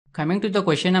Coming to the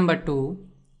question number 2,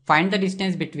 find the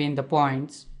distance between the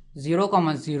points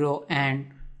 0, 0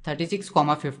 and 36,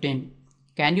 15.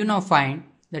 Can you now find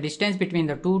the distance between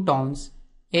the two towns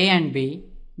A and B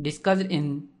discussed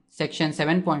in section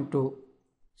 7.2.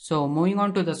 So moving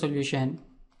on to the solution,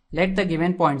 let the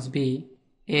given points be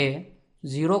A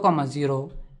 0,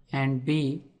 0 and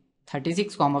B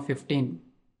 36, 15.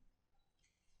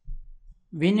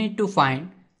 We need to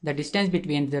find the distance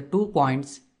between the 2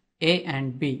 points A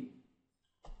and B.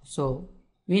 So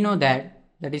we know that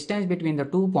the distance between the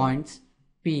 2 points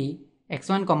P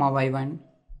x1, y1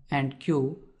 and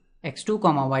Q x2,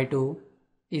 y2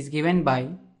 is given by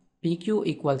PQ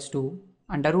equals to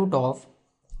under root of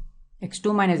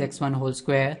x2 minus x1 whole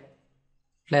square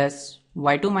plus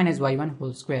y2 minus y1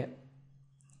 whole square.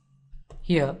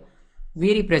 Here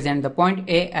we represent the point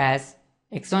A as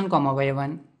x1,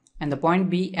 y1 and the point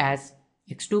B as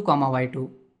x2, y2.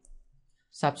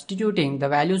 Substituting the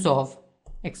values of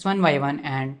x1, y1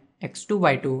 and x2,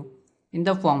 y2 in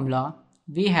the formula,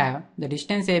 we have the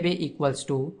distance AB equals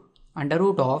to under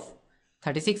root of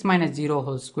 36 minus 0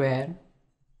 whole square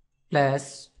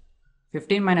plus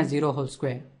 15 minus 0 whole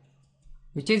square,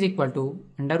 which is equal to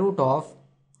under root of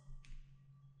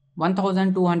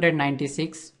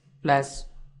 1296 plus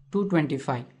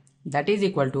 225, that is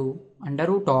equal to under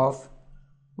root of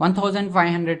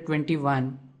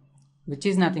 1521, which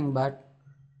is nothing but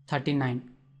 39.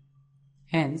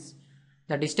 Hence,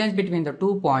 the distance between the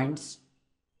 2 points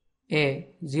A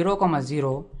 0,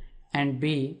 0 and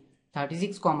B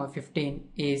 36, 15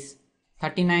 is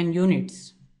 39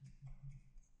 units.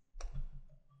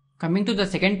 Coming to the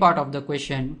second part of the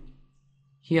question,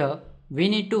 here we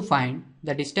need to find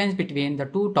the distance between the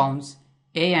two towns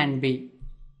A and B.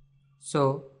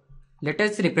 So let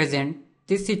us represent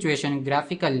this situation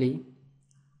graphically.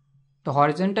 The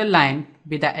horizontal line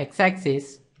be the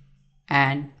x-axis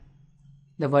and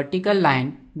the vertical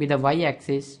line be the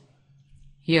y-axis.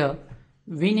 Here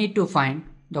we need to find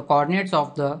the coordinates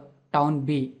of the town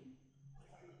B.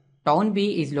 Town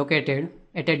B is located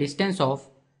at a distance of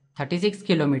 36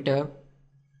 km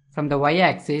from the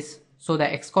y-axis, so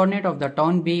the x-coordinate of the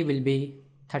town B will be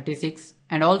 36,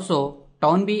 and also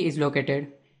town B is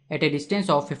located at a distance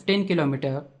of 15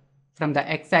 km from the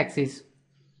x-axis,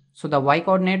 so the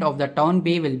y-coordinate of the town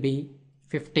B will be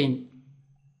 15.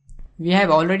 We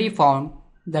have already found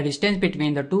the distance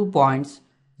between the 2 points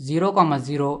 0,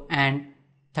 0 and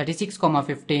 36,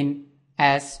 15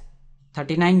 as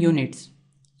 39 units.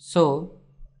 So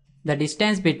the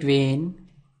distance between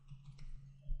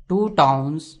two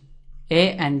towns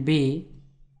A and B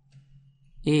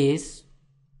is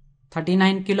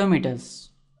 39 kilometers.